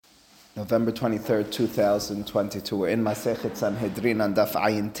November 23rd, 2022. We're in Masechet Sanhedrin on Daf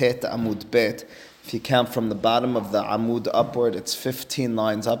Ayin Tet Amud Bet. If you count from the bottom of the Amud upward, it's 15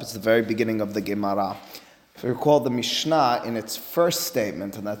 lines up. It's the very beginning of the Gemara. If you recall, the Mishnah in its first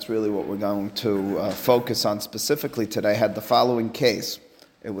statement, and that's really what we're going to focus on specifically today, had the following case.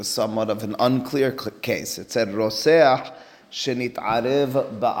 It was somewhat of an unclear case. It said, Roseach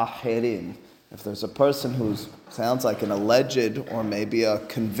shenit'arev ba'acherim. If there's a person who sounds like an alleged or maybe a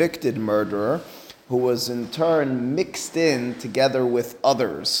convicted murderer who was in turn mixed in together with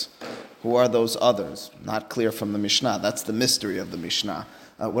others. Who are those others? Not clear from the Mishnah. That's the mystery of the Mishnah.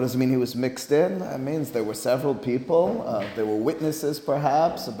 What does it mean he was mixed in? It means there were several people. There were witnesses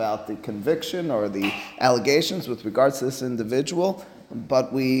perhaps about the conviction or the allegations with regards to this individual,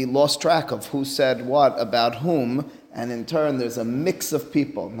 but we lost track of who said what about whom. And in turn, there's a mix of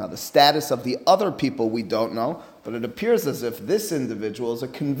people. Now, the status of the other people we don't know, but it appears as if this individual is a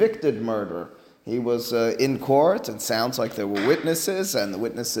convicted murderer. He was in court, and sounds like there were witnesses, and the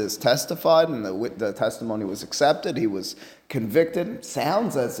witnesses testified, and the testimony was accepted. He was convicted.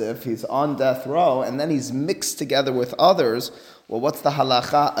 Sounds as if he's on death row, and then he's mixed together with others. Well, what's the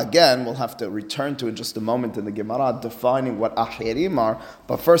halacha? Again, we'll have to return to in just a moment in the Gemara, defining what achirim are.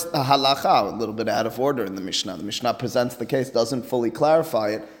 But first, the halacha, a little bit out of order in the Mishnah. The Mishnah presents the case, doesn't fully clarify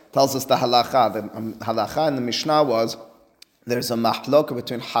it, tells us the halacha. The halacha in the Mishnah was, there's a mahloka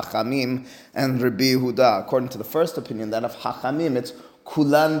between Hachamim and Rabbi Yehuda. According to the first opinion, that of Hachamim, it's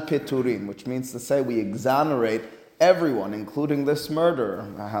kulan peturim, which means to say we exonerate everyone, including this murderer.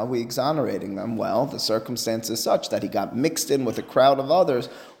 How are we exonerating them? Well, the circumstance is such that he got mixed in with a crowd of others.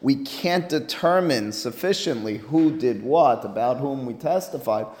 We can't determine sufficiently who did what, about whom we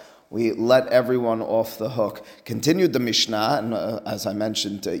testified. We let everyone off the hook. Continued the Mishnah, and as I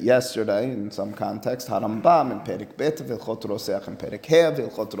mentioned yesterday in some context, Harambam in Perek Bet, Vilchot Roseach, and Perek He,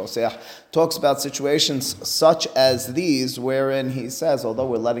 Vilchot Roseach, talks about situations such as these, wherein he says, although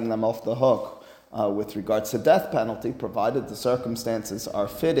we're letting them off the hook, with regards to death penalty, provided the circumstances are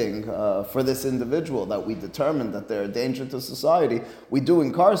fitting for this individual, that we determine that they're a danger to society, we do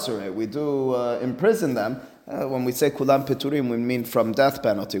incarcerate, we do imprison them. When we say kulam peturim, we mean from death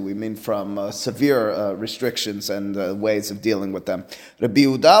penalty, we mean from severe restrictions and ways of dealing with them. Rabbi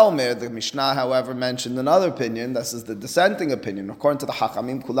Yehuda Omer, the Mishnah, however, mentioned another opinion. This is the dissenting opinion. According to the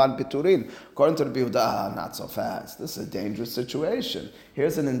Hachamim, kulan peturim. According to Rabbi Yehuda, not so fast. This is a dangerous situation.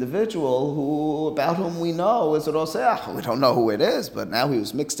 Here's an individual about whom we know is a roseach. We don't know who it is, but now he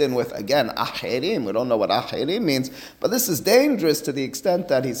was mixed in with, again, acherim. We don't know what acherim means, but this is dangerous to the extent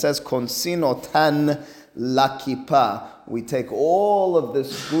that he says, konsinotan la kippah. We take all of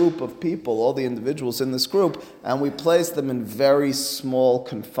this group of people, all the individuals in this group, and we place them in very small,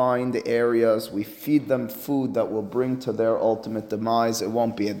 confined areas. We feed them food that will bring to their ultimate demise. It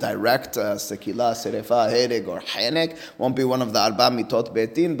won't be a direct sekila, serefa, hereg, or henek. Won't be one of the arba mitot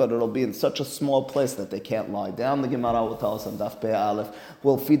betin, but it'll be in such a small place that they can't lie down. The Gemara will tell us on Daf Pei Aleph.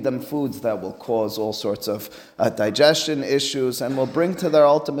 We'll feed them foods that will cause all sorts of digestion issues, and will bring to their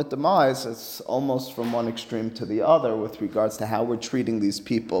ultimate demise. It's almost from one extreme to the other with regards to how we're treating these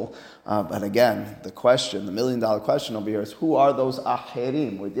people. But again, the million-dollar question over here is, who are those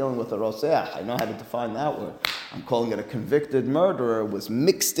acherim? We're dealing with a roseach. I know how to define that word. I'm calling it a convicted murderer, was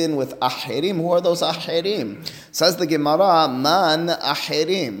mixed in with acherim. Who are those acherim? Says the Gemara, man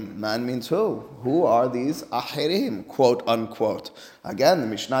acherim. Man means who? Who are these acherim? Quote, unquote. Again, the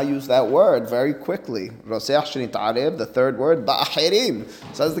Mishnah used that word very quickly. Roseach shenit'arev, the third word, ba'acherim.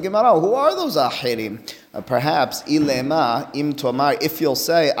 Says the Gemara, who are those acherim? Perhaps, ilema im tomar, if you'll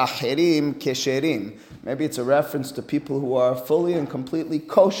say acherim kesherim. Maybe it's a reference to people who are fully and completely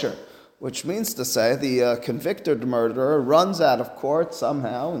kosher, which means to say the convicted murderer runs out of court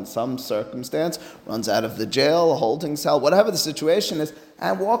somehow, in some circumstance, runs out of the jail, holding cell, whatever the situation is,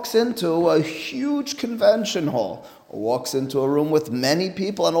 and walks into a huge convention hall, or walks into a room with many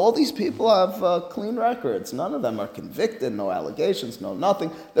people, and all these people have clean records. None of them are convicted, no allegations, no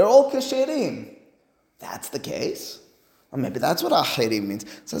nothing. They're all kasherim. That's the case? Or maybe that's what acherim means.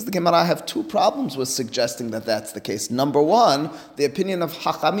 Says the Gemara, I have two problems with suggesting that that's the case. Number one, the opinion of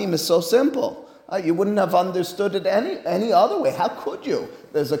Hachamim is so simple. You wouldn't have understood it any other way. How could you?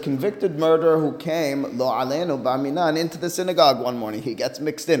 There's a convicted murderer who came, lo aleinu b'aminan, into the synagogue one morning. He gets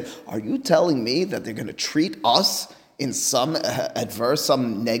mixed in. Are you telling me that they're going to treat us in some adverse,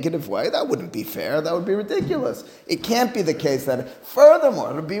 some negative way? That wouldn't be fair. That would be ridiculous. It can't be the case that,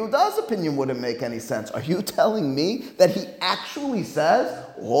 furthermore, Rabbi Yehuda's opinion wouldn't make any sense. Are you telling me that he actually says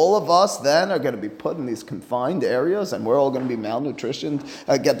all of us then are going to be put in these confined areas and we're all going to be malnutritioned,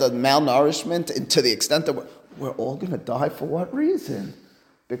 get the malnourishment to the extent that we're all going to die? For what reason?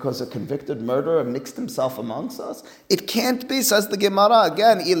 because a convicted murderer mixed himself amongst us? It can't be, says the Gemara.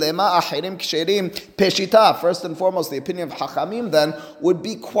 Again, ilema achirim ksherim peshita. First and foremost, the opinion of Hachamim then would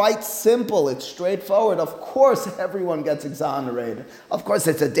be quite simple. It's straightforward. Of course, everyone gets exonerated. Of course,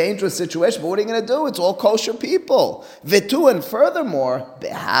 it's a dangerous situation, but what are you going to do? It's all kosher people. Vitu, and furthermore,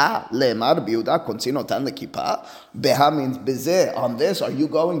 beha lemar biuda konsino tan lekipa. Beha means bezeh. On this, are you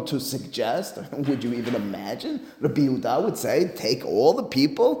going to suggest, would you even imagine, Rabbi Yehuda would say, take all the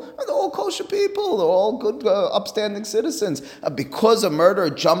people, they're all kosher people, they're all good, upstanding citizens. Because a murderer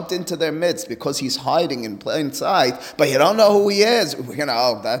jumped into their midst, because he's hiding in plain sight, but you don't know who he is,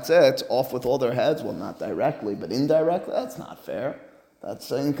 that's it, off with all their heads. Well, not directly, but indirectly, that's not fair.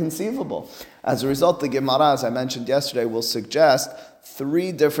 That's inconceivable. As a result, the Gemara, as I mentioned yesterday, will suggest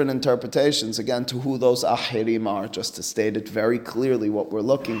three different interpretations, again, to who those ahirim are, just to state it very clearly what we're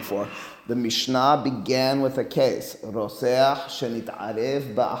looking for. The Mishnah began with a case, Roseach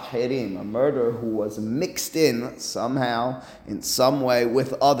shenitarev ba'ahirim, a murderer who was mixed in somehow, in some way,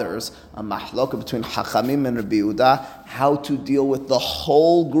 with others, a mahloka between Hachamim and Rabbi Yehuda, how to deal with the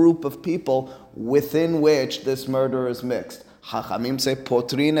whole group of people within which this murderer is mixed. Hachamim say,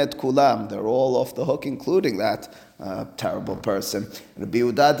 potrin et kulam, they're all off the hook, including that terrible person. Rabbi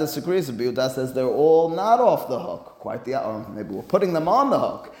Yehuda disagrees. Rabbi Yehuda says they're all not off the hook. Or maybe we're putting them on the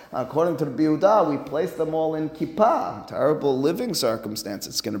hook. According to Rabbi Yehuda, we place them all in kippah, terrible living circumstance.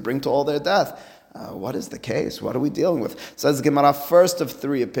 It's going to bring to all their death. What is the case? What are we dealing with? Says Gemara, first of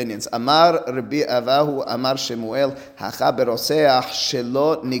three opinions. Amar Rabbi Avahu, Amar Shemuel, Hacha beroseach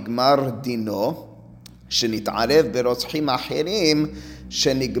shelo nigmar dino. שנתערב ברוצחים אחרים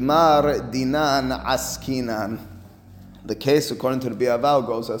שנגמר דינן עסקינן. The case, according to the Bi'aval,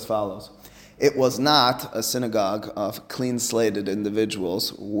 goes as follows. It was not a synagogue of clean-slated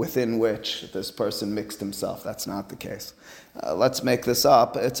individuals within which this person mixed himself. That's not the case. Let's make this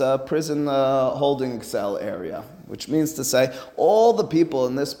up. It's a prison holding cell area, which means to say all the people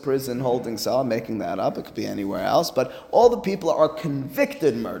in this prison holding cell, I'm making that up, it could be anywhere else, but all the people are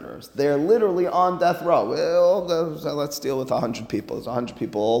convicted murderers. They're literally on death row. Let's deal with 100 people. There's 100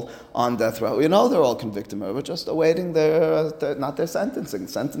 people all on death row. You know they're all convicted murderers. We're just awaiting not their sentencing.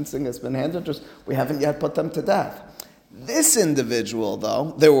 Sentencing has been handed, just we haven't yet put them to death. This individual,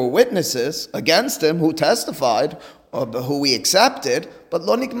 though, there were witnesses against him who testified, who we accepted, but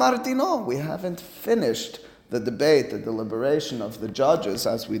lo nigmar dino. We haven't finished the debate, the deliberation of the judges,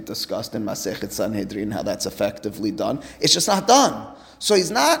 as we discussed in Masechet Sanhedrin, how that's effectively done. It's just not done. So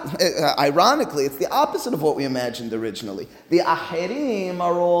he's not, ironically, it's the opposite of what we imagined originally. The ahirim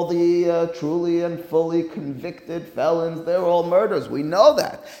are all the truly and fully convicted felons. They're all murderers. We know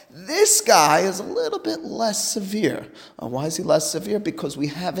that. This guy is a little bit less severe. Why is he less severe? Because we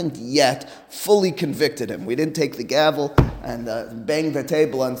haven't yet fully convicted him. We didn't take the gavel and bang the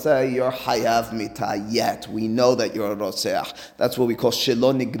table and say, you're hayav mita yet. We know that you're a roseach. That's what we call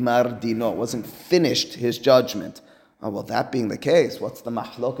shelo nigmar dino. It wasn't finished, his judgment. Well, that being the case, what's the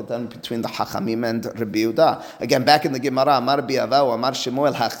mahloket then between the Hachamim and Rabbi Yehuda? Again, back in the Gemara, Amar Bi'avahu, Amar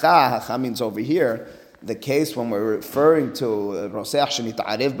Shemuel, Hacha means over here. The case when we're referring to Roseach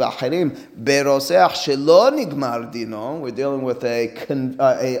shenitarev ba'achirim, beroseach shelo nigmar dino, we're dealing with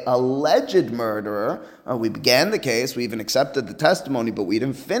a alleged murderer. We began the case, we even accepted the testimony, but we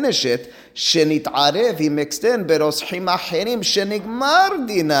didn't finish it. Shenitarev, he mixed in, beroshim achirim shenigmar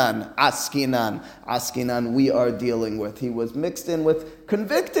dinan, askinan, we are dealing with. He was mixed in with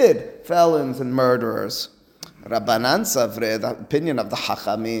convicted felons and murderers. Rabbanan Savre, the opinion of the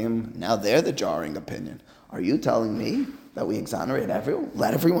Hachamim, now they're the jarring opinion. Are you telling me that we exonerate everyone?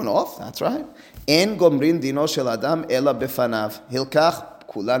 Let everyone off? That's right. En gomrin dino shel adam ela befanav. Hilkach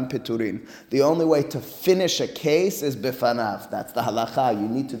kulan peturin. The only way to finish a case is befanav. That's the halacha. You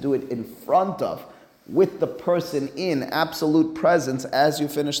need to do it in front of, with the person in absolute presence as you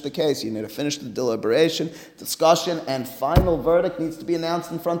finish the case. You need to finish the deliberation, discussion, and final verdict needs to be announced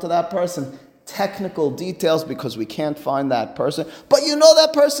in front of that person. Technical details because we can't find that person, but you know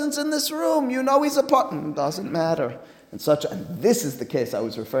that person's in this room, you know he's a partner, doesn't matter. And this is the case I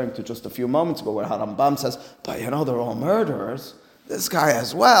was referring to just a few moments ago where Harambam says, but you know they're all murderers, this guy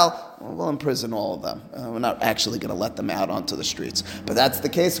as well, we'll imprison all of them. We're not actually going to let them out onto the streets, but that's the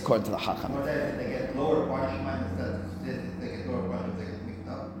case according to the Hacham.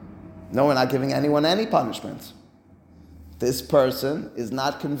 No, we're not giving anyone any punishments. This person is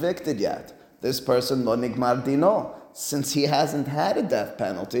not convicted yet. This person, lo nigmar dino. Since he hasn't had a death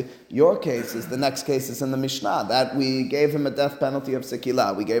penalty, your case is, the next case is in the Mishnah, that we gave him a death penalty of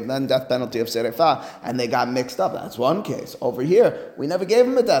sekila, we gave them death penalty of serifah, and they got mixed up. That's one case. Over here, we never gave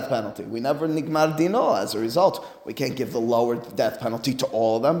him a death penalty. We never nigmar dino. As a result, we can't give the lower death penalty to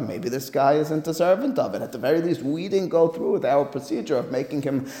all of them. Maybe this guy isn't deserving of it. At the very least, we didn't go through with our procedure of making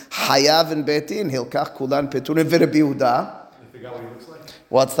him hayav in betin, hilkach kulan peturim v'Rabbi Yehuda. You forgot what he looks like?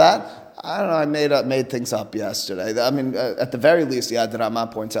 What's that? I don't know, I made things up yesterday. I mean, at the very least, Yad Rama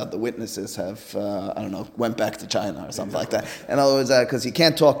points out the witnesses have, went back to China or something like that. In other words, because you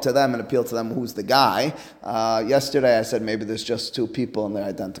can't talk to them and appeal to them who's the guy. Yesterday I said maybe there's just two people and they're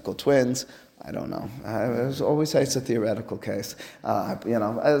identical twins. I don't know. I always say it's a theoretical case.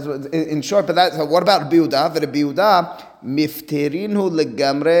 In short, but that's, what about Rabbi Yehuda? Rabbi Yehuda, mifterinu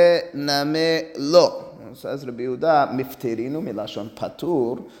legamre name lo. Says Rabbi Yehuda, mifterinu milashon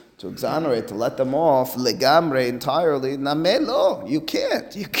patur, to exonerate, to let them off, legamre, entirely, namelo. You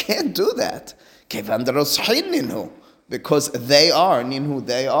can't do that. Kevan deroshininu, because they are, ninhu,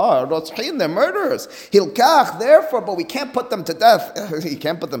 they are, rotzhin, they're murderers. Hilkach, therefore, but we can't put them to death. You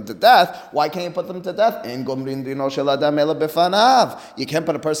can't put them to death. Why can't you put them to death? En gomrin dino shel adam ela befanav. You can't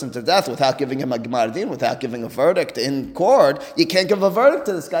put a person to death without giving him a gemar din, without giving a verdict in court. You can't give a verdict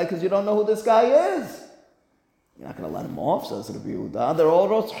to this guy because you don't know who this guy is. You're not going to let him off, says Rabbi Yehuda. They're all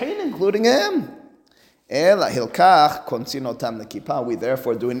rotzhin, including him. Ela hilkach konsinotam lekipa. We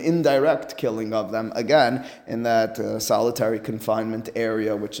therefore do an indirect killing of them, again, in that solitary confinement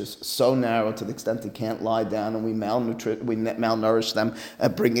area, which is so narrow to the extent they can't lie down, and we malnourish them,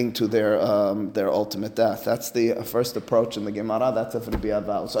 bringing to their ultimate death. That's the first approach in the Gemara. That's of Rabbi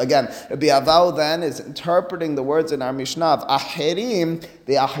Avau. So again, Rabbi Avau then is interpreting the words in our Mishnah of acherim.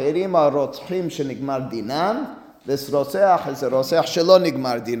 The acherim are rotzchim shenigmar dinan. This roseach is a roseach shelo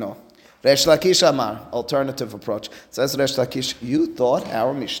nigmar dino. Resh Lakish Amar, alternative approach. Says Resh Lakish, you thought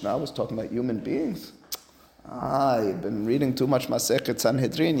our Mishnah was talking about human beings? You've been reading too much Masechet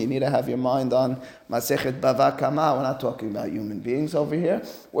Sanhedrin. You need to have your mind on Masechet Bava Kama. We're not talking about human beings over here.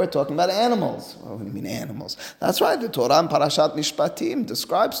 We're talking about animals. What do you mean animals? That's right. The Torah in Parashat Mishpatim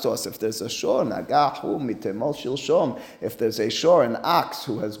describes to us if there's a shor, nagahu mitemol shilshom, if there's a shor, an ox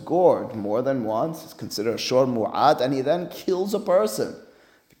who has gored more than once, it's considered a shor mu'ad, and he then kills a person.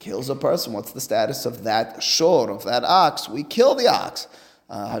 Kills a person, what's the status of that shor, of that ox? We kill the ox.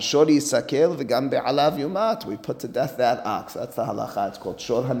 Hashor yisakel v'gam be'alav yumat. We put to death that ox. That's the halacha. It's called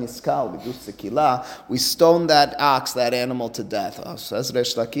shor haniskal. We do sekila. We stone that ox, that animal, to death. Says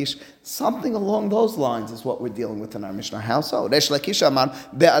Resh Lakish, something along those lines is what we're dealing with in our Mishnah. How so? Resh Lakish amar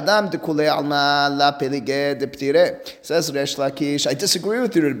be'adam dekulei alma la pelige deptire. Says Resh Lakish, I disagree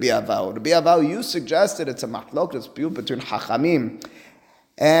with you, Rabbi Avau. Rabbi Avau, you suggested it's a mahlok dispute between Hachamim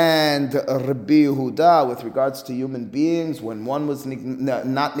and Rabbi Yehuda with regards to human beings, when one was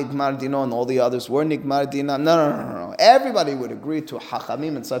not Nigmar Dino and all the others were Nigmar Dino. No. Everybody would agree to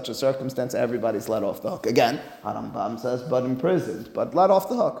Hachamim in such a circumstance, everybody's let off the hook. Again, Harambam says, but imprisoned, but let off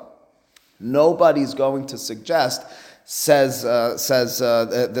the hook. Nobody's going to suggest, says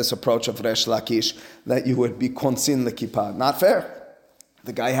this approach of Resh Lakish, that you would be konsin lekipa. Not fair.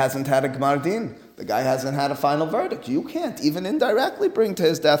 The guy hasn't had a Gmar Din. The guy hasn't had a final verdict. You can't even indirectly bring to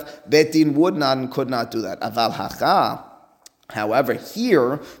his death. Bet Din would not and could not do that. Aval hacha. However,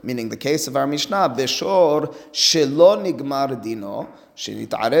 here, meaning the case of our Mishnah, beshor shelo nigmar dino,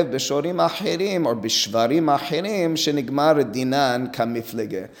 shenitarev beshorim achirim, or bishvarim achirim, shenigmar dinan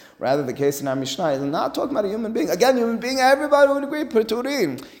kamiflege. Rather, the case in our Mishnah is not talking about a human being. Again, human being, everybody would agree,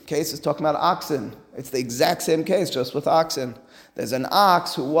 peturim. Case is talking about oxen. It's the exact same case, just with oxen. There's an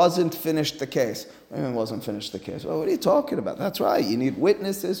ox who wasn't finished the case. Wasn't finished the case. Well, what are you talking about? That's right. You need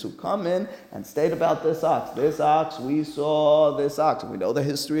witnesses who come in and state about this ox. This ox, we saw this ox. We know the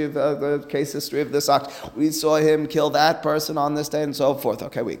history of the case history of this ox. We saw him kill that person on this day and so forth.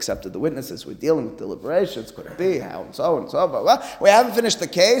 Okay, we accepted the witnesses. We're dealing with deliberations. Could it be? How and so forth. Well, we haven't finished the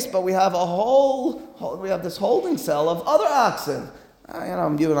case, but we have we have this holding cell of other oxen.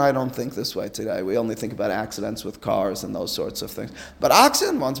 You and I don't think this way today. We only think about accidents with cars and those sorts of things. But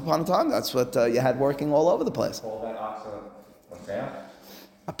oxen, once upon a time, that's what you had working all over the place. All that oxen was there?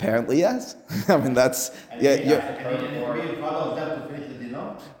 Apparently, yes. I mean, that's... And you need to be in front of them to finish the din,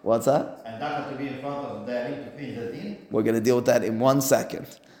 no? What's that? And that has to be in front of them to finish the din? We're going to deal with that in 1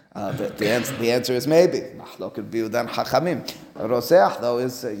 second. The answer is maybe. Mahlok Rabbi Yehuda and Hachamim. Roseach, though,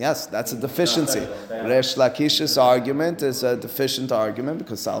 is, yes, that's a deficiency. Resh Lakish's argument is a deficient argument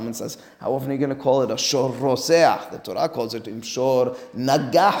because Solomon says, how often are you going to call it a shor roseach? The Torah calls it im shor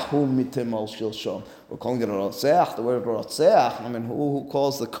nagahu mitimol shilshom. We're calling it a roseach. The word roseach, I mean, who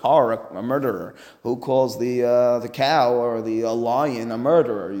calls the car a murderer? Who calls the cow or the lion a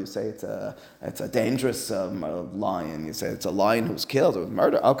murderer? You say it's a dangerous lion. You say it's a lion who's killed with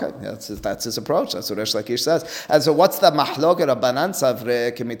murder. Okay, that's his approach. That's what Resh Lakish says. And so what's the mahloket Rabbanan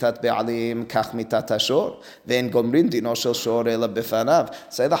savre kemitat be'alim kach mitat ashor ve'en gomrin dino shel shor ela befanav.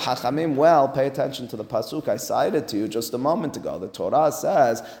 Say the Chachamim, well, pay attention to the pasuk I cited to you just a moment ago. The Torah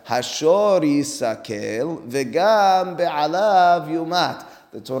says, Hashor yisakel v'gam be'alav yumat.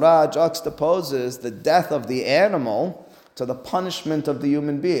 The Torah juxtaposes the death of the animal to the punishment of the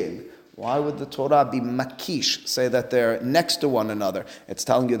human being. Why would the Torah be makish, say that they're next to one another? It's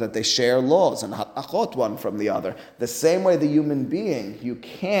telling you that they share laws and ha'achot one from the other. The same way the human being, you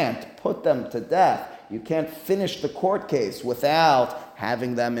can't put them to death. You can't finish the court case without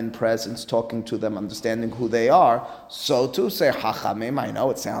having them in presence, talking to them, understanding who they are. So too, say Chachamim, I know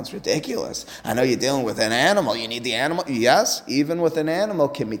it sounds ridiculous. I know you're dealing with an animal. You need the animal. Yes, even with an animal,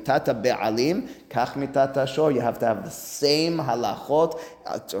 kemitata be'alim, kach mitata shor. You have to have the same halachot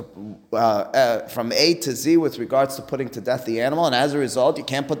from A to Z with regards to putting to death the animal. And as a result, you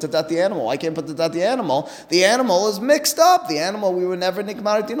can't put to death the animal. Why can't put to death the animal? The animal is mixed up. The animal, we were never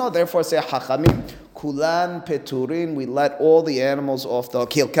nigmar dino. Therefore, say Chachamim, Kulan peturin, we let all the animals off the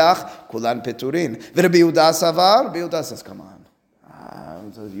kilkach. Kulan peturin. V'Rabbi Yehuda savar. Rabbi Yehuda says, "Come on,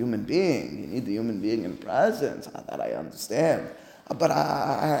 it's a human being. You need the human being in presence. That I understand. But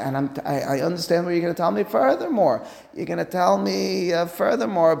I understand what you're going to tell me furthermore. You're going to tell me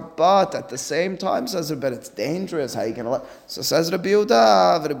furthermore, but at the same time, says Rabbi, it's dangerous. How are you going to let? So says Rabbi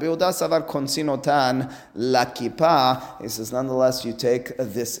Yehuda savar konsinotan lakipa. He says, nonetheless, you take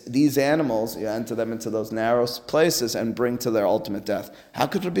these animals, you enter them into those narrow places and bring to their ultimate death. How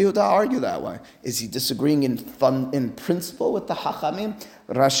could Rabbi Yehuda argue that way? Is he disagreeing in principle with the Chachamim?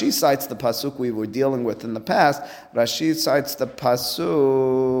 Rashi cites the pasuk we were dealing with in the past. Rashi cites the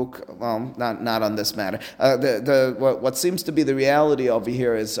pasuk, well, not on this matter. What seems to be the reality over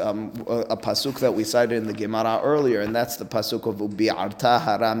here is a pasuk that we cited in the Gemara earlier, and that's the pasuk of Ubi'arta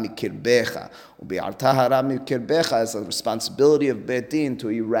hara mikirbecha. Ubi'arta hara mikirbecha is the responsibility of Beit Din to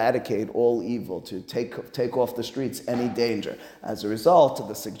eradicate all evil, to take off the streets any danger. As a result of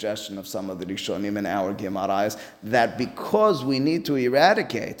the suggestion of some of the Rishonim in our Gemara is that because we need to eradicate,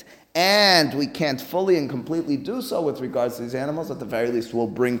 and we can't fully and completely do so with regards to these animals, at the very least we'll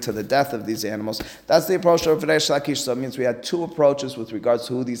bring to the death of these animals. That's the approach of Resh Lakish. So it means we had two approaches with regards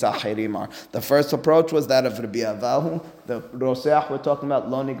to who these ahirim are. The first approach was that of Rabbi Avahu, the Roseach we're talking about,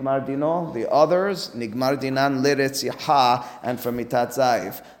 lo nigmar dino. The others, nigmar dinan liretziha, and for mitat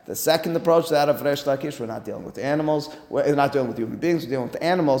zaif. The second approach, that of Resh Lakish, we're not dealing with animals, we're not dealing with human beings, we're dealing with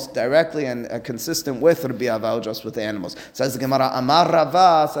animals directly and consistent with Rabbi Avahu, just with animals. Says the Gemara, Amar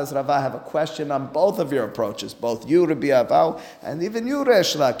Rava, says Rava, I have a question on both of your approaches, both you, Rabbi Avahu, and even you,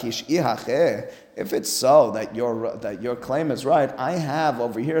 Resh Lakish. If it's so that your claim is right, I have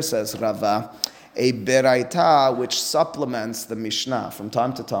over here, says Rava, a beraita which supplements the Mishnah from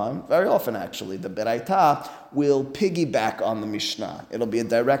time to time. Very often, actually, the beraita will piggyback on the Mishnah. It'll be a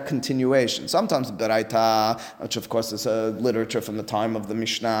direct continuation. Sometimes the beraita, which of course is a literature from the time of the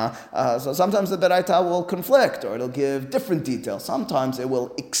Mishnah, so sometimes the beraita will conflict, or it'll give different details. Sometimes it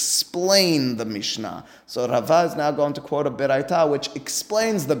will explain the Mishnah. So Rava is now going to quote a beraita which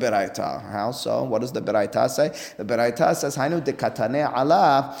explains the beraita. How so? What does the beraita say? The beraita says, Hainu de katane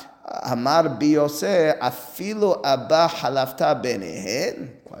ala Amar biyose afilu abba halafta benehen?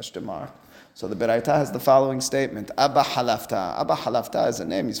 Question mark. So the Beraita has the following statement: Abba halafta. Abba halafta is a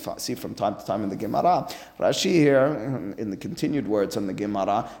name you see from time to time in the Gemara. Rashi here, in the continued words in the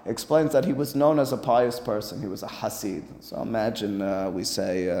Gemara, explains that he was known as a pious person. He was a Hasid. So imagine we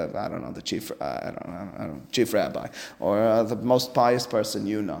say, the chief rabbi, or the most pious person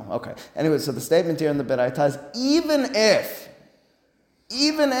you know. Okay. Anyway, so the statement here in the Beraita is even if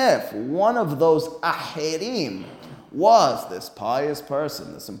one of those ahirim was this pious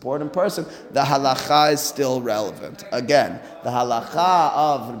person, this important person, the halacha is still relevant. Again, the halacha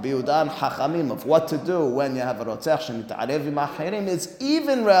of Rabbi Yehuda and Chachamim of what to do when you have a rotzech shenitarev im ahirim is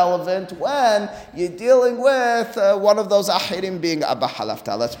even relevant when you're dealing with one of those ahirim being Abba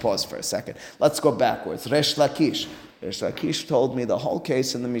Halafta. Let's pause for a second. Let's go backwards. Resh Lakish. Resh Lakish told me the whole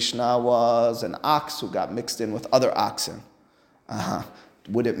case in the Mishnah was an ox who got mixed in with other oxen.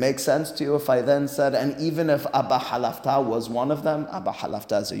 Would it make sense to you if I then said, and even if Abba Halafta was one of them, Abba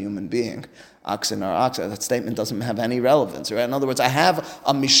Halafta is a human being. Oxen are oxen. That statement doesn't have any relevance. Right? In other words, I have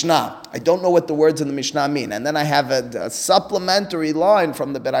a Mishnah. I don't know what the words in the Mishnah mean. And then I have a supplementary line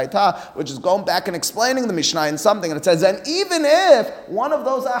from the Beraita, which is going back and explaining the Mishnah in something. And it says, and even if one of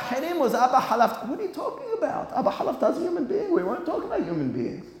those Ahirim was Abba Halafta, what are you talking about? Abba Halafta is a human being. We weren't talking about human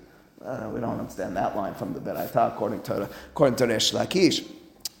beings. We don't understand that line from the Beraita according to Resh Lakish.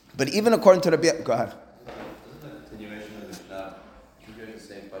 But even according to the... Go ahead. Isn't the continuation of the Mishnah, keep hearing the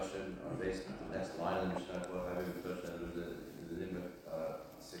same question on based on the next line of the Mishnah, well, having the question of the limit,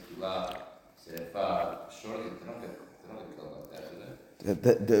 Sekula, Sefa, surely they don't get killed like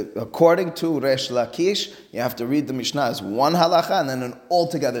that, do they? According to Resh Lakish, you have to read the Mishnah as one halacha and then an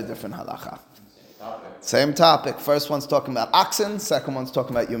altogether different halacha. Same topic. First one's talking about oxen, second one's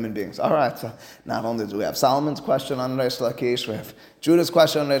talking about human beings. All right, so not only do we have Solomon's question on Resh Lakish, we have Judah's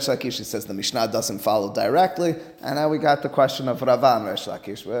question on Resh Lakish. He says the Mishnah doesn't follow directly, and now we got the question of Rava on Resh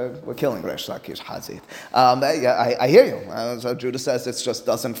Lakish. We're killing Resh Lakish, Hazit. I hear you. So Judah says it just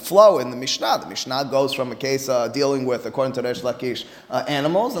doesn't flow in the Mishnah. The Mishnah goes from a case dealing with, according to Resh Lakish,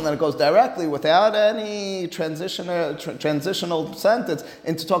 animals, and then it goes directly without any transitional sentence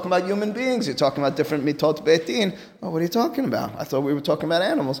into talking about human beings. You're talking about different mitot beitin. Oh, what are you talking about? I thought we were talking about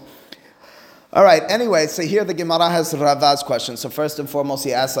animals. All right, anyway, so here the Gemara has Rava's question. So first and foremost,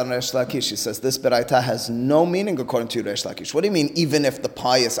 he asks on Resh Lakish. He says, this Beraita has no meaning according to Resh Lakish. What do you mean, even if the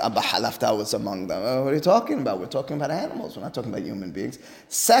pious Abba Halafta was among them? What are you talking about? We're talking about animals. We're not talking about human beings.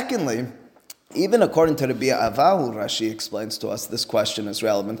 Secondly, even according to Rabbi Avahu, Rashi explains to us this question is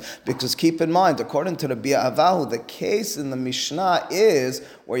relevant because keep in mind, according to Rabbi Avahu, the case in the Mishnah is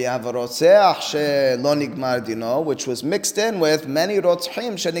where you have a rotzeach shelo nigmar dino, which was mixed in with many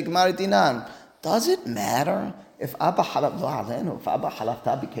rotzchim shenigmar dinan. Does it matter if Abba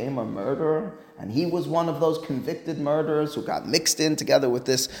Halafta became a murderer and he was one of those convicted murderers who got mixed in together with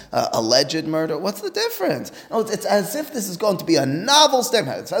this alleged murder? What's the difference? No, it's as if this is going to be a novel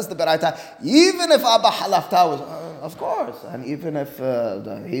statement. It says the Beraita, even if Abba Halafta was... of course, and even if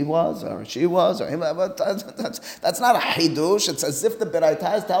he was or she was or him, but that's not a hidush. It's as if the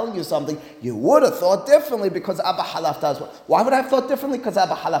Beraita is telling you something you would have thought differently because Abba Halafta is one. Why would I have thought differently? Because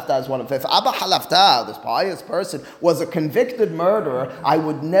Abba Halafta is one of them. If Abba Halafta, this pious person, was a convicted murderer, I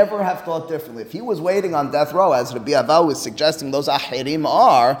would never have thought differently. If he was waiting on death row, as Rabbi Avahu was suggesting those ahirim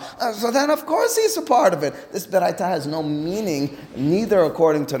are, so then of course he's a part of it. This Beraita has no meaning, neither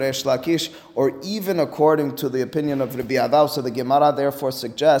according to Resh Lakish or even according to the opinion of Rabbi Avahu. So the Gemara therefore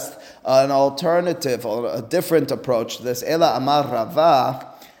suggests an alternative or a different approach to this. Ela amar Rava,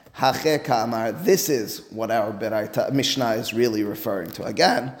 hacheka amar. This is what our Beraita Mishnah is really referring to.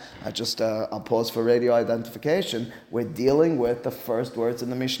 Again, I'll pause for radio identification. We're dealing with the first words in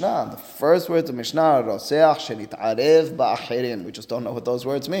the Mishnah. The first words of Mishnah, roseach shenitarev ba'achirim. We just don't know what those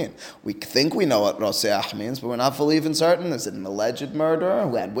words mean. We think we know what roseach means, but we're not fully even certain. Is it an alleged murderer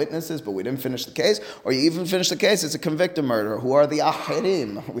who had witnesses, but we didn't finish the case? Or you even finish the case, it's a convicted murderer. Who are the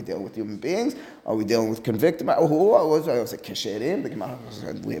achirim? Are we dealing with human beings? Are we dealing with convicted murderers? Who was it? Kesherim? The Gemara,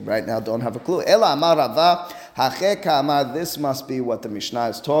 we right now don't have a clue. Ela amar Rava, hacheka amar. This must be what the Mishnah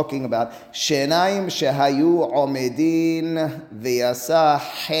is talking about. Shenaim shehayu omedin v'yasa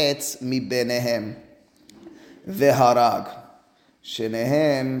hetz mibenehem v'harag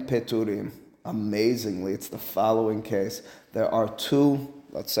shenehem peturim. Amazingly, it's the following case. There are two,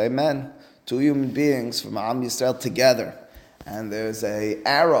 let's say men, two human beings from Am Yisrael together. And there's an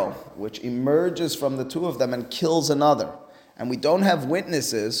arrow which emerges from the two of them and kills another. And we don't have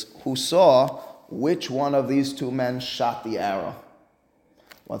witnesses who saw which one of these two men shot the arrow.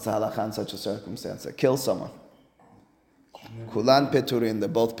 What's the halakha in such a circumstance? They kill someone. Kulan peturin, they're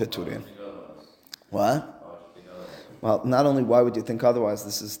both peturin. What? Well, not only why would you think otherwise,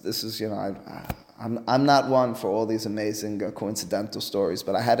 this is I'm not one for all these amazing coincidental stories,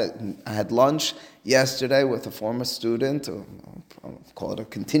 but I had lunch yesterday with a former student, I'll call it a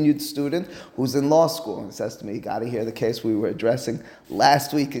continued student, who's in law school. And he says to me, you got to hear the case we were addressing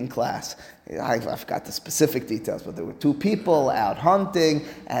last week in class. I forgot the specific details, but there were two people out hunting,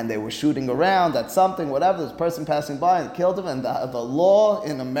 and they were shooting around at something, whatever. There's a person passing by and killed him, and the law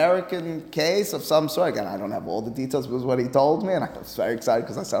in American case of some sort, again, I don't have all the details, but it was what he told me, and I was very excited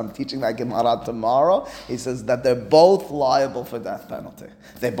because I said I'm teaching that Gemara tomorrow. He says that they're both liable for death penalty.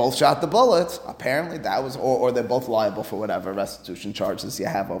 They both shot the bullets. Apparently that was, or they're both liable for whatever restitution charges you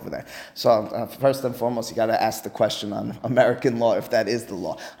have over there. So first and foremost, you got to ask the question on American law, if that is the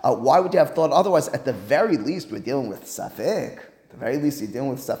law. Why would you have thought otherwise? At the very least, we're dealing with Safek. At the very least, you're dealing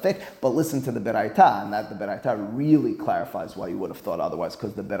with safek, but listen to the Beraita, and that the Beraita really clarifies why you would have thought otherwise,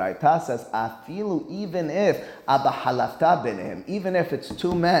 because the Beraita says, afilu, even if Abba Halafta binehim, even if it's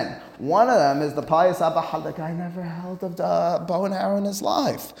two men, one of them is the pious Abba Halafta, the guy never held of the bow and arrow in his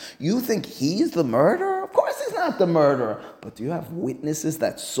life. You think he's the murderer? Of course he's not the murderer. But do you have witnesses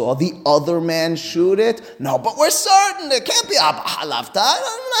that saw the other man shoot it? No, but we're certain it can't be Abba Halafta. I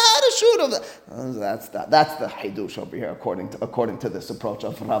don't know how to shoot him. That's the Hidush over here, according to this approach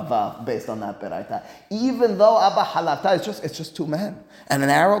of Rava, based on that Beraita. Even though Abba Halafta it's just two men, and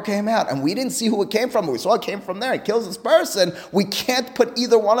an arrow came out, and we didn't see who it came from. We saw it came from there. It kills this person. We can't put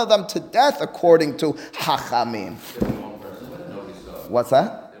either one of them to death, according to Hachamim. There was one person, but nobody saw. What's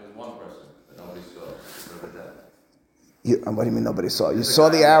that? There was one person, but nobody saw. What What do you mean nobody saw? You saw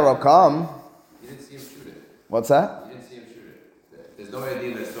the arrow come. You didn't see him shoot it. What's that? You didn't see him shoot it. There's no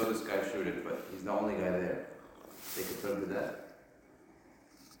idea that saw this guy shoot it, but he's the only guy there. They could put him to death.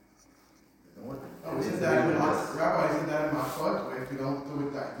 Oh, isn't that in Rabbi, isn't that in Machot, where if you don't do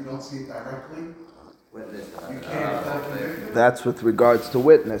it, if you don't see it directly, Witness. you can't convict That's with regards to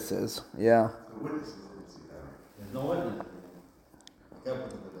witnesses. Yeah. the witnesses didn't see that. There's no witness.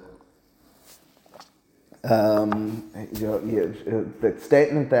 The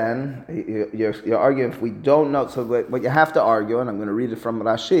statement then, you're arguing if we don't know, so what you have to argue, and I'm going to read it from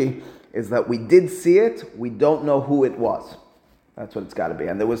Rashi, is that we did see it, we don't know who it was. That's what it's got to be.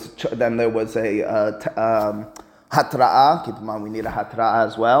 And there was a hatra'ah, keep in mind we need a hatra'ah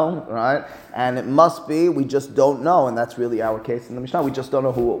as well, right? And it must be, we just don't know, and that's really our case in the Mishnah, we just don't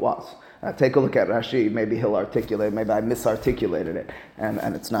know who it was. Take a look at Rashi, maybe he'll articulate, maybe I misarticulated it,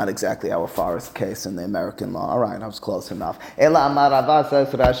 and it's not exactly our Forest case in the American law. All right, I was close enough. Ela Amar Rava, says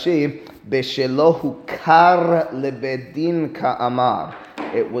Rashi, B'shelo hukar lebedin ka'amar.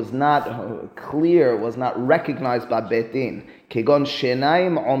 It was not clear, it was not recognized by Betin. Kegon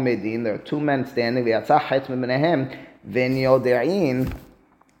shenayim omedin, there are two men standing, v'yatza chet mibenehem, v'nyodein,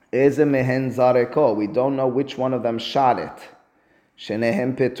 eze mehen zareko. We don't know which one of them shot it.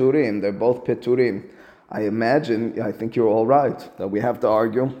 Shenehem peturim, they're both peturim. I think you're all right, that we have to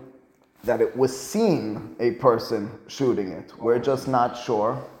argue that it was seen a person shooting it. We're just not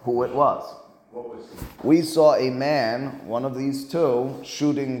sure who it was. What was it? We saw a man, one of these two,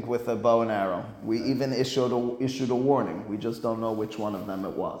 shooting with a bow and arrow. We even issued a warning. We just don't know which one of them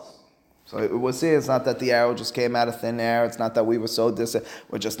it was. So we'll see, it's not that the arrow just came out of thin air, it's not that we were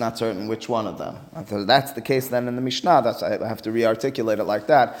we're just not certain which one of them. So that's the case then in the Mishnah, I have to re-articulate it like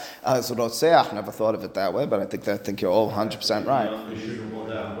that. So Rotseach never thought of it that way, but I think you're all 100% right.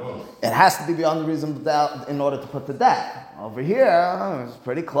 It has to be beyond the reasonable doubt in order to put to death. Over here, it's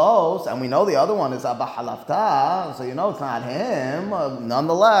pretty close, and we know the other one is Abba Halafta, so you know it's not him.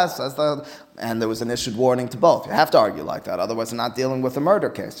 Nonetheless, and there was an issued warning to both. You have to argue like that, otherwise you're not dealing with a murder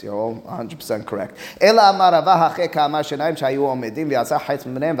case. You're all 100% correct. According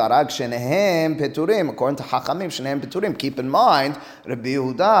to Hachamim, keep in mind, Rabbi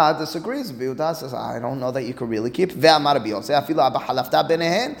Yehuda disagrees. Rabbi Yehuda says, I don't know that you can really keep. And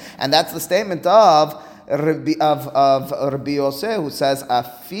that's the statement of Rabbi Yosef, who says,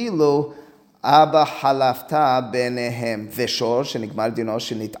 Afilu Abba Halafta benehem veshor shenigmar dino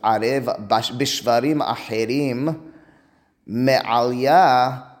shenitarev bishvarim acherim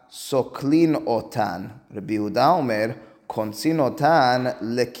me'alya soklin otan. Rabbi Yehuda Omer konsin otan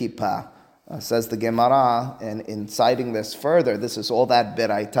lekipa. Says the Gemara, and in citing this further, this is all that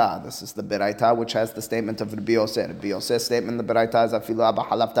Beraita. This is the Beraita which has the statement of Rabbi Yosef. Rabbi Yosef's statement in the Beraita is Afilu Abba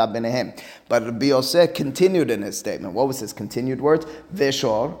Halafta benehem. But Rabbi Yosef continued in his statement. What was his continued word?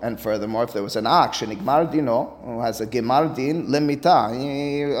 Veshor. And furthermore, if there was an ox, Shenigmar Dino, who has a Gemar Din, Lemita,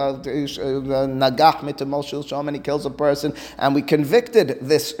 Nagach mitamol shilshom, and he kills a person, and we convicted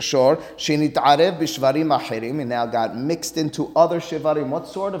this shor, Shenitarev bishvarim achirim, he now got mixed into other shivarim. What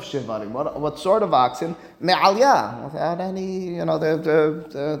sort of shivarim? What sort of oxen? Me'alya, without any,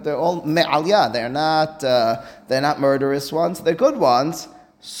 they're all me'alya. They're not murderous ones. They're good ones.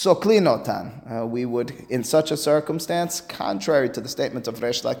 Soklinotan. We would, in such a circumstance, contrary to the statement of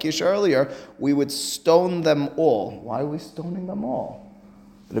Resh Lakish earlier, we would stone them all. Why are we stoning them all?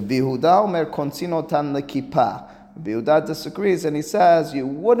 Rabbi Yehuda Omer konsinotan lekipa. Rabbi Yehuda disagrees, and he says you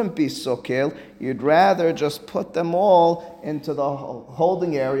wouldn't be sokil, you'd rather just put them all into the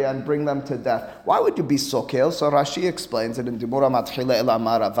holding area and bring them to death. Why would you be sokil? So Rashi explains it in Dimura Matchila El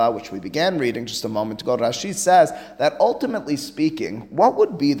Amarava, which we began reading just a moment ago. Rashi says that ultimately speaking, what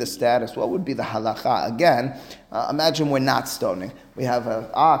would be the status? What would be the halacha? Again, imagine we're not stoning. We have an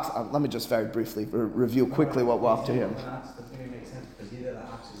ox. Let me just very briefly review quickly what we're up to here. An ox doesn't even make sense because either the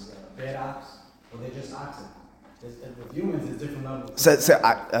ox is a bad ox or they're just oxen. With humans, it's different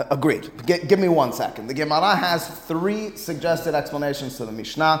levels. Agreed. Give me 1 second. The Gemara has 3 suggested explanations to the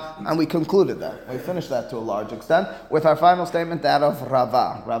Mishnah, and we concluded that. We finished that to a large extent with our final statement, that of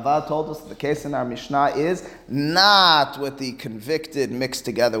Rava. Rava told us the case in our Mishnah is not with the convicted mixed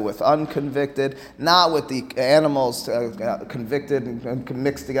together with unconvicted, not with the animals convicted and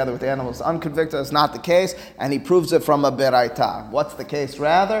mixed together with animals unconvicted. That's not the case, and he proves it from a Beraita. What's the case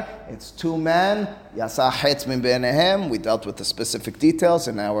rather? It's 2 men, Yasa Hetz min benehem. We dealt with the specific details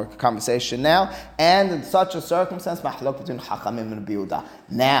in our conversation now. And in such a circumstance, mahlok between Chachamim and Biuda.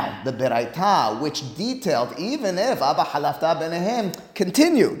 Now, the Beraita, which detailed, even if Abba Halafta benehem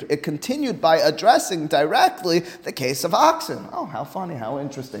continued, it continued by addressing directly the case of oxen. Oh, how funny, how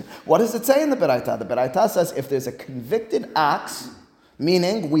interesting. What does it say in the Beraita? The Beraita says if there's a convicted ox,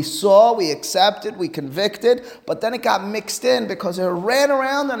 meaning we saw, we accepted, we convicted, but then it got mixed in because it ran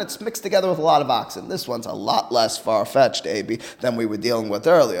around and it's mixed together with a lot of oxen. This one's a lot less far-fetched, AB, than we were dealing with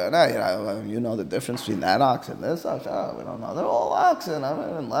earlier. Now, you know the difference between that ox and this ox? Oh, we don't know. They're all oxen,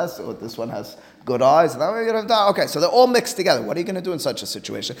 unless this one has good eyes. Okay, so they're all mixed together. What are you going to do in such a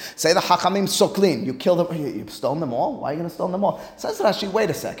situation? Say the Hachamim Soklin, you killed them, you stone them all? Why are you going to stone them all? Says Rashi, wait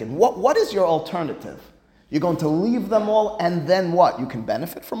a second. What is your alternative? You're going to leave them all, and then what? You can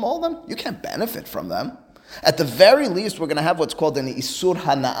benefit from all of them? You can't benefit from them. At the very least, we're going to have what's called an Isur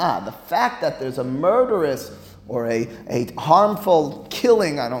Hana'ah. The fact that there's a murderous or a harmful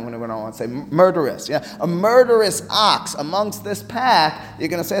killing, I don't want to say murderous, a murderous ox amongst this pack, you're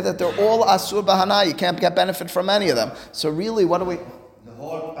going to say that they're all Asur Bahana. You can't get benefit from any of them. So really, what do we... The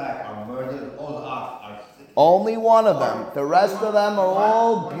whole pack are murdered, all the ox. Only one of them. The rest of them are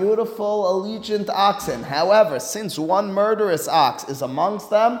all beautiful, allegiant oxen. However, since one murderous ox is amongst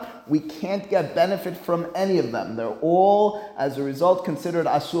them, we can't get benefit from any of them. They're all, as a result, considered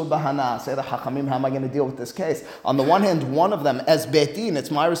asur bahana. Say the Hachamim, how am I going to deal with this case? On the one hand, one of them, as betin,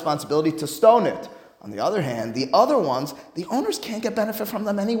 it's my responsibility to stone it. On the other hand, the other ones, the owners can't get benefit from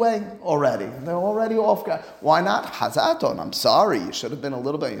them anyway already. They're already off. Why not? Hazaton, I'm sorry. You should have been a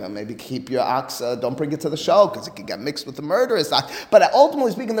little bit, maybe keep your ox, don't bring it to the show because it could get mixed with the murderous ox. But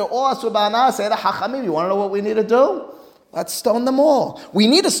ultimately speaking, they're all asur ba'ana. Say the Hachamim, you want to know what we need to do? Let's stone them all. We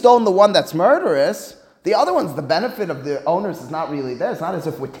need to stone the one that's murderous. The other ones, the benefit of the owners is not really there. It's not as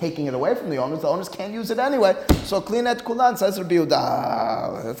if we're taking it away from the owners. The owners can't use it anyway. So klinet kulan, says Rabbi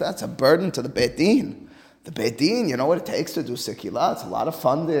Yehuda. That's a burden to the Beit Din. The Beit Din, you know what it takes to do sikila? It's a lot of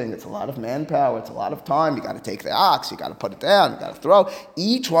funding, it's a lot of manpower, it's a lot of time. You got to take the ox, you got to put it down, you got to throw.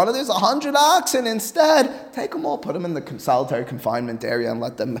 Each one of these 100 oxen. Instead, take them all, put them in the solitary confinement area and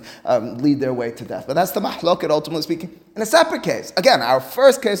let them lead their way to death. But that's the mahloket, ultimately speaking. In a separate case, again, our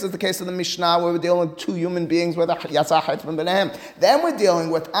first case is the case of the Mishnah where we're dealing with 2 human beings with a yasah hetz min benehem. Then we're dealing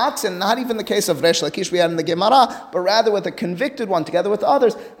with oxen, not even the case of Resh Lakish we had in the Gemara, but rather with a convicted one together with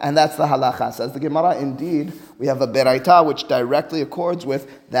others, and that's the halacha. Says the Gemara, indeed, we have a beraita which directly accords with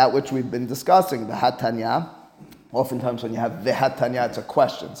that which we've been discussing, the hatanya. Oftentimes when you have v'hatanya, it's a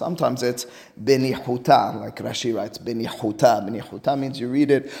question. Sometimes it's benihuta, like Rashi writes, benihuta. Benihuta means you read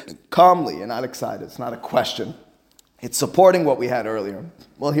it calmly, you're not excited, it's not a question. It's supporting what we had earlier.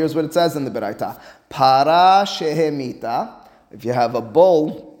 Well, here's what it says in the Beraita. Para shehemita, if you have a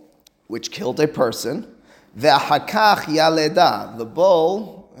bull which killed a person, ve'hakach yaleda, the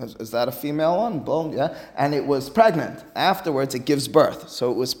bull, is that a female one? Bull, yeah. And it was pregnant. Afterwards, it gives birth.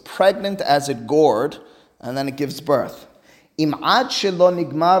 So it was pregnant as it gored, and then it gives birth. Im ad shelo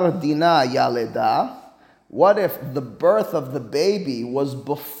nigmar dina yaleda, what if the birth of the baby was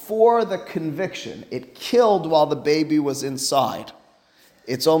before the conviction? It killed while the baby was inside.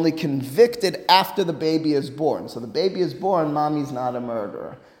 It's only convicted after the baby is born. So the baby is born, mommy's not a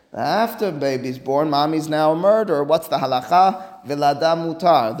murderer. After the baby's born, mommy's now a murderer. What's the halacha? Vilada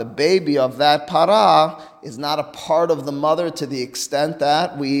mutar. The baby of that para is not a part of the mother to the extent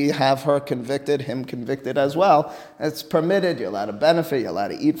that we have her convicted, him convicted as well. It's permitted, you're allowed to benefit, you're allowed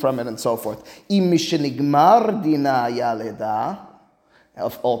to eat from it, and so forth. Imishenigmar dina yaleda.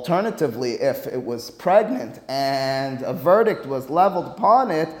 Alternatively, if it was pregnant and a verdict was leveled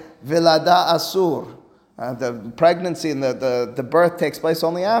upon it, vilada asur. The pregnancy and the birth takes place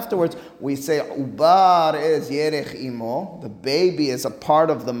only afterwards. We say ubar is yerech imo. The baby is a part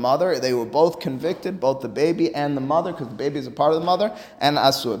of the mother. They were both convicted, both the baby and the mother, because the baby is a part of the mother. And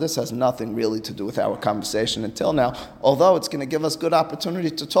asur. This has nothing really to do with our conversation until now, although it's going to give us good opportunity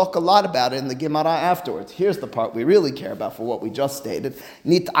to talk a lot about it in the Gemara afterwards. Here's the part we really care about for what we just stated.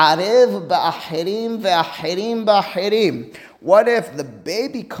 Nit'arev ba'ahirim ve'ahirim ba'ahirim. What if the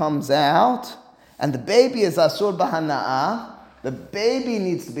baby comes out and the baby is asur b'hana'ah, The baby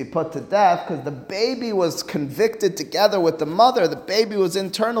needs to be put to death because the baby was convicted together with the mother. The baby was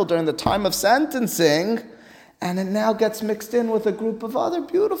internal during the time of sentencing, and it now gets mixed in with a group of other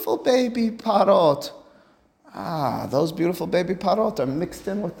beautiful baby parot. Those beautiful baby parot are mixed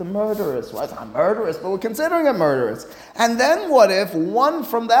in with the murderers. Well, it's not murderous, but we're considering it murderous. And then what if one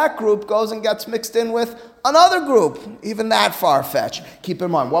from that group goes and gets mixed in with another group? Even that far-fetched. Keep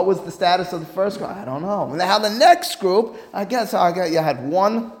in mind, what was the status of the first group? I don't know. Now the next group, I guess you had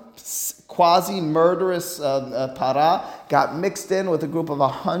one quasi-murderous para got mixed in with a group of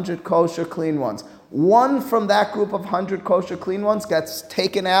 100 kosher clean ones. One from that group of 100 kosher clean ones gets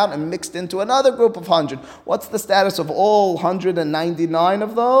taken out and mixed into another group of 100. What's the status of all 199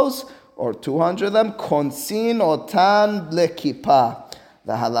 of those? Or 200 of them? Konsin otan lekipa.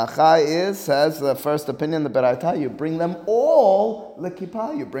 The halacha is, says the first opinion, the Beraita, you bring them all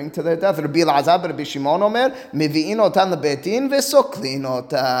lekipa, you bring to their death. Rabbi Elazar, Rabbi Shimon omer, mivi'in otan lebetin v'soklin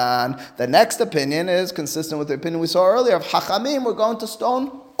otan. The next opinion is consistent with the opinion we saw earlier of Hachamim, we're going to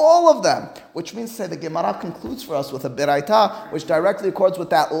stone all of them, which means, say, the Gemara concludes for us with a Beraita, which directly accords with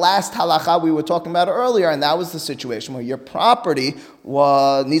that last halacha we were talking about earlier, and that was the situation where your property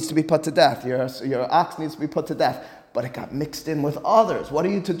needs to be put to death, your ox needs to be put to death, but it got mixed in with others. What are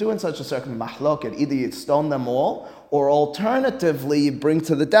you to do in such a circumstance? Mahloket, either you stone them all, or alternatively, you bring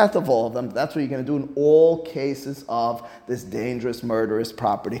to the death of all of them. That's what you're going to do in all cases of this dangerous, murderous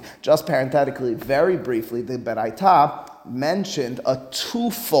property. Just parenthetically, very briefly, the Beraita mentioned a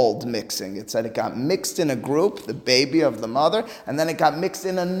twofold mixing. It said it got mixed in a group, the baby of the mother, and then it got mixed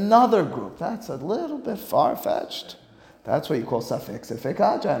in another group. That's a little bit far-fetched. That's what you call safek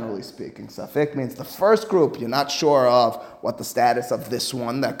sefekah, generally speaking. Safek means the first group, you're not sure of what the status of this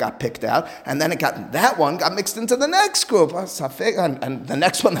one that got picked out, and then that one got mixed into the next group. Safek, and the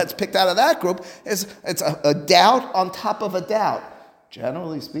next one that's picked out of that group it's a doubt on top of a doubt.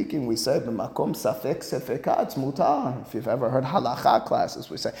 Generally speaking, we say b'makom safek sefekah it's mutar. If you've ever heard halacha classes,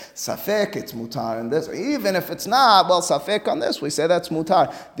 we say safek it's mutar in this. Even if it's not, well, safek on this, we say that's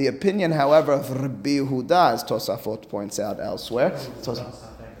mutar. The opinion, however, of Rabbi Yehuda, as Tosafot points out elsewhere,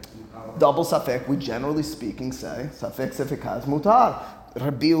 double safek, we generally speaking say safek sefekah is mutar.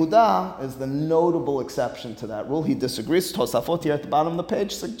 Rabbi Yehuda is the notable exception to that rule. He disagrees. Tosafot here at the bottom of the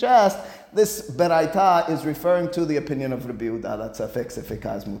page suggests this Beraita is referring to the opinion of Rabbi Yehuda that safek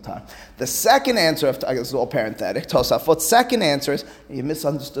sefekah is mutar. The second answer, I guess it's all parenthetic, Tosafot's second answer is, you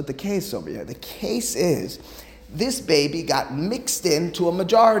misunderstood the case over here. The case is, this baby got mixed into a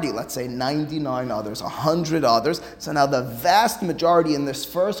majority, let's say 99 others, 100 others. So now the vast majority in this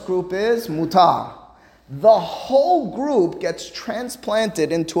first group is mutar. The whole group gets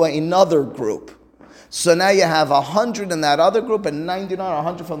transplanted into another group. So now you have 100 in that other group and 99 or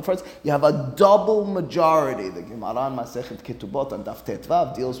 100 from the first. You have a double majority. The Gemara in Masechet Ketubot and Daf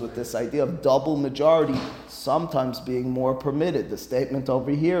Tetvav deals with this idea of double majority sometimes being more permitted. The statement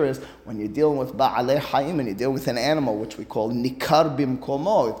over here is when you're dealing with Ba'alei Hayim and you deal with an animal which we call Nikar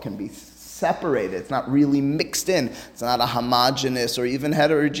Bimkomo, it can be separated. It's not really mixed in. It's not a homogeneous or even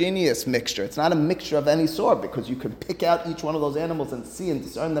heterogeneous mixture. It's not a mixture of any sort because you can pick out each one of those animals and see and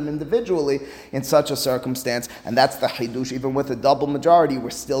discern them individually in such a circumstance. And that's the hidush. Even with a double majority,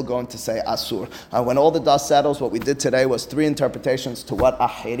 we're still going to say asur. When all the dust settles, what we did today was 3 interpretations to what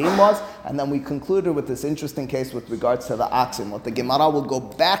ahirim was, and then we concluded with this interesting case with regards to the oxen. What the Gemara will go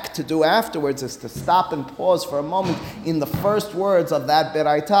back to do afterwards is to stop and pause for a moment in the first words of that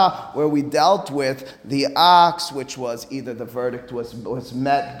Beraita, where we dealt with the ox, which was either the verdict was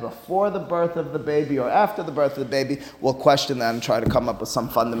met before the birth of the baby or after the birth of the baby. We'll question that and try to come up with some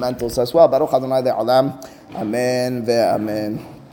fundamentals as well. Baruch Adonai Le'olam. Amen ve'amen.